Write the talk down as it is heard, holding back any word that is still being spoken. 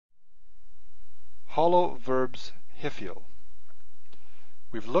Hollow verbs Hiphil.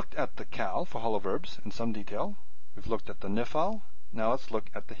 We've looked at the cal for hollow verbs in some detail. We've looked at the nifal. Now let's look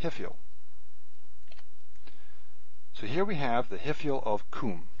at the Hiphil. So here we have the Hiphil of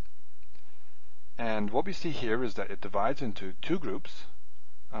kum. And what we see here is that it divides into two groups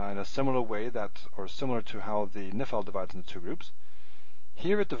in a similar way or similar to how the nifal divides into two groups.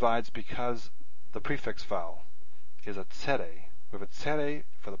 Here it divides because the prefix vowel is a tsere. We have a tsere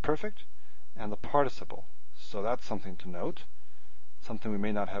for the perfect and the participle. So that's something to note, something we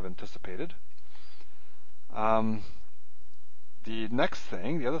may not have anticipated. The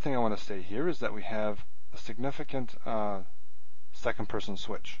other thing I want to say here is that we have a significant second person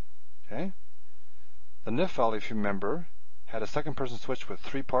switch. Okay? The nifal, if you remember, had a second person switch with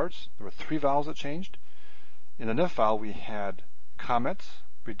three parts. There were three vowels that changed. In the nifal we had kamets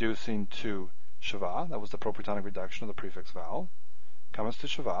reducing to shava. That was the propretonic reduction of the prefix vowel. Kamets to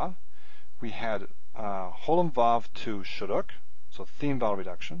shava. We had holem vav to shuruk, so theme vowel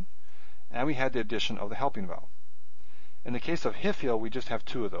reduction. And we had the addition of the helping vowel. In the case of Hiphil, we just have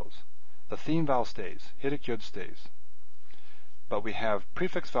two of those. The theme vowel stays, hidik yud stays. But we have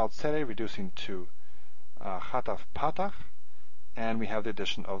prefix vowel tsere reducing to chataf patach, and we have the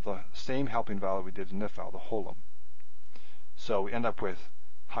addition of the same helping vowel we did in nifal, the holem. So we end up with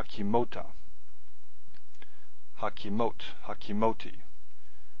hakimota, hakimot, hakimoti.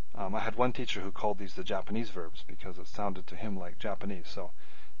 I had one teacher who called these the Japanese verbs because it sounded to him like Japanese. So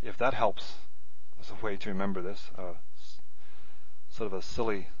if that helps as a way to remember this, sort of a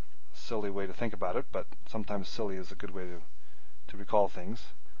silly way to think about it, but sometimes silly is a good way to recall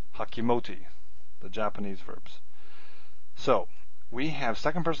things. Hakimoti, the Japanese verbs. So we have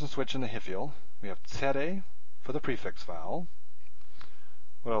second person switch in the Hiphil. We have tsere for the prefix vowel.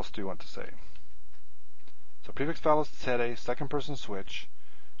 What else do you want to say? So prefix vowel is tsere, second person switch.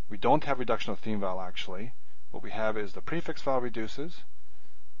 We don't have reduction of theme vowel actually. What we have is the prefix vowel reduces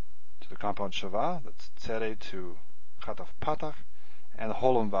to the compound shava, that's tsere to chataf patach, and the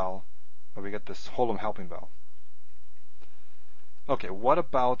holem vowel, where we get this holem helping vowel. Okay, what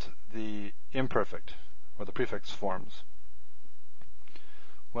about the imperfect, or the prefix forms?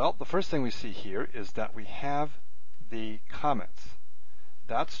 Well, the first thing we see here is that we have the comments.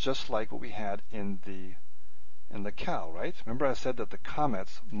 That's just like what we had in the cal, right? Remember I said that the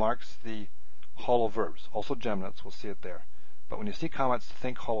comments marks the hollow verbs, also geminates, we'll see it there. But when you see comments,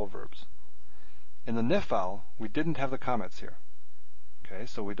 think hollow verbs. In the nifal, we didn't have the comments here. Okay,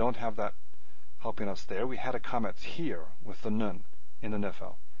 so we don't have that helping us there. We had a comments here with the nun in the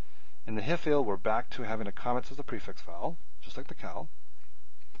nifal. In the Hiphil, we're back to having a comments as a prefix vowel, just like the cal.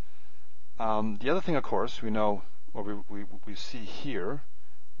 The other thing, of course, we know, or we see here,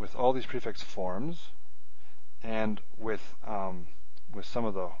 with all these prefix forms, and with some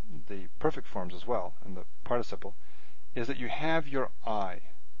of the perfect forms as well, and the participle, is that you have your I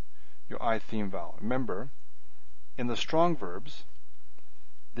theme vowel. Remember, in the strong verbs,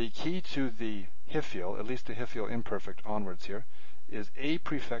 the key to the Hiphil, at least the Hiphil imperfect onwards here, is a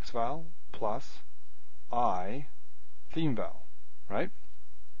prefix vowel plus I theme vowel, right?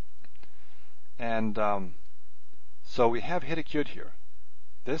 And so we have hidik yud here.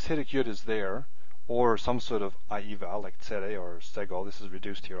 This hidik yud is there, or some sort of IE vowel like tsere or segol. This is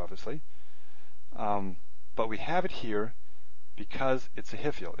reduced here, obviously. But we have it here because it's a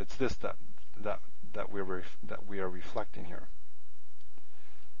Hiphil. It's this that we are reflecting here.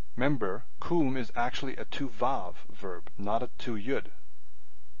 Remember, kum is actually a tu vav verb, not a tu yud.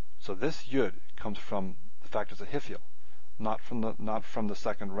 So this yud comes from the fact it's a Hiphil, not from the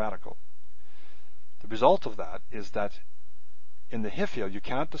second radical. The result of that is that in the Hiphil you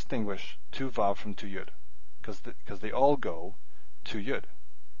cannot distinguish tu vav from tu yud, because they all go tu yud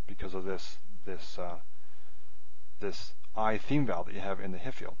because of this I theme vowel that you have in the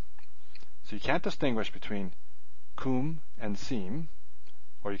Hiphil. So you can't distinguish between kum and sim,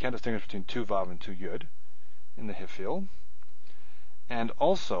 or you can't distinguish between tu vav and tu yud in the Hiphil. And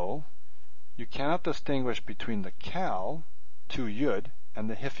also, you cannot distinguish between the cal, tu yud, and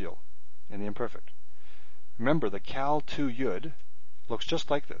the Hiphil in the imperfect. Remember, the cal tu yud looks just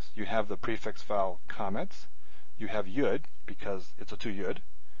like this. You have the prefix vowel comments, you have yud because it's a tu yud,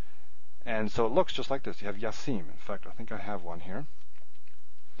 and so it looks just like this. You have yasim. In fact, I think I have one here.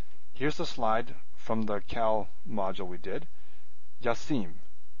 Here's the slide from the cal module we did. Yasim.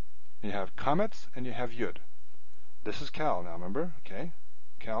 You have comments and you have yud. This is cal now, remember? Okay,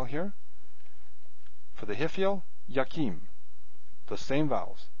 cal here. For the Hiphil, yakim. The same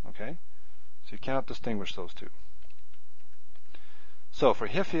vowels, okay? So you cannot distinguish those two. So for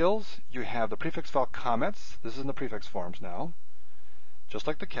Hiphils, you have the prefix vowel comments. This is in the prefix forms now. Just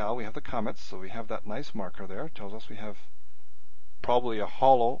like the cow, we have the comets, so we have that nice marker there. It tells us we have probably a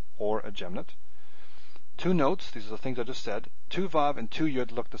hollow or a geminate. Two notes, these are the things I just said. Two vav and two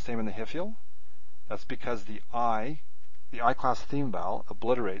yud look the same in the Hiphil. That's because the I class theme vowel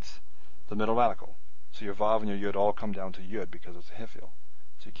obliterates the middle radical. So your vav and your yud all come down to yud because it's a Hiphil.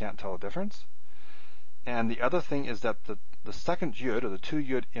 So you can't tell the difference. And the other thing is that the second yud, or the two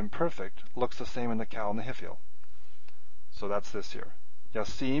yud imperfect, looks the same in the cow and the Hiphil. So that's this here.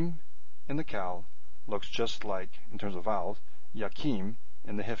 Yasim in the cow looks just like, in terms of vowels, Yakim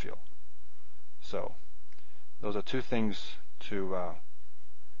in the Hiphil. So those are two things to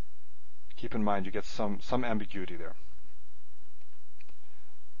keep in mind. You get some ambiguity there.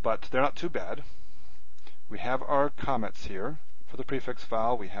 But they're not too bad. We have our comets here. For the prefix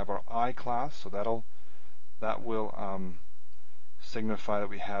vowel, we have our I class, so that will signify that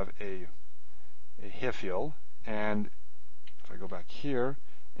we have a Hiphil. And if I go back here,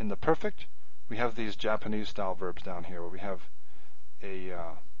 in the perfect, we have these Japanese-style verbs down here, where we have a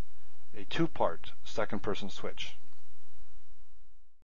two-part second-person switch.